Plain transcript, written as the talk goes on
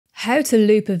How to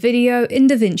loop a video in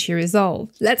DaVinci Resolve.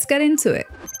 Let's get into it.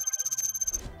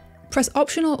 Press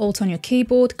Option or Alt on your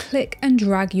keyboard, click and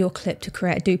drag your clip to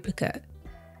create a duplicate.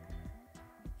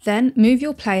 Then move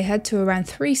your playhead to around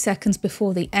 3 seconds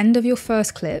before the end of your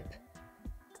first clip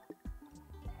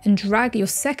and drag your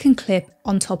second clip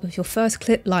on top of your first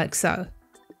clip like so.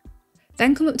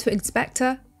 Then come up to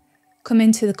Inspector, come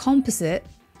into the composite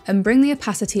and bring the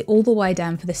opacity all the way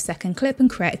down for the second clip and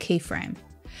create a keyframe.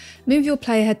 Move your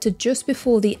playhead to just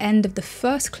before the end of the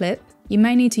first clip, you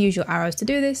may need to use your arrows to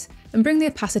do this, and bring the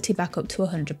opacity back up to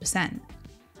 100%.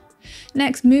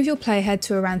 Next, move your playhead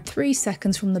to around 3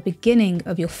 seconds from the beginning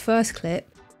of your first clip,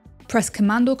 press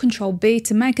Command or Control B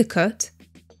to make a cut.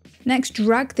 Next,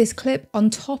 drag this clip on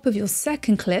top of your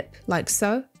second clip, like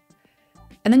so,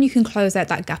 and then you can close out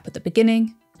that gap at the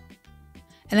beginning,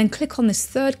 and then click on this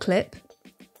third clip,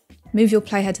 move your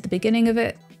playhead to the beginning of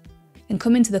it, and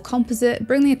come into the composite,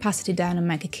 bring the opacity down and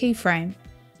make a keyframe.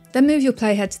 Then move your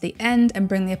playhead to the end and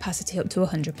bring the opacity up to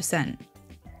 100%.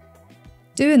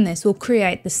 Doing this will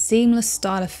create the seamless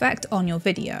style effect on your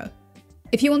video.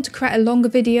 If you want to create a longer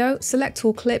video, select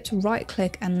all clips, right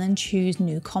click and then choose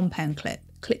New Compound Clip.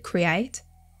 Click Create.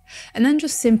 And then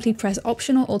just simply press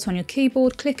Option or Alt on your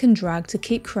keyboard, click and drag to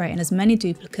keep creating as many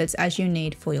duplicates as you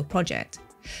need for your project.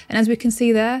 And as we can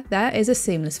see there is a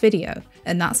seamless video.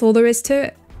 And that's all there is to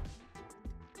it.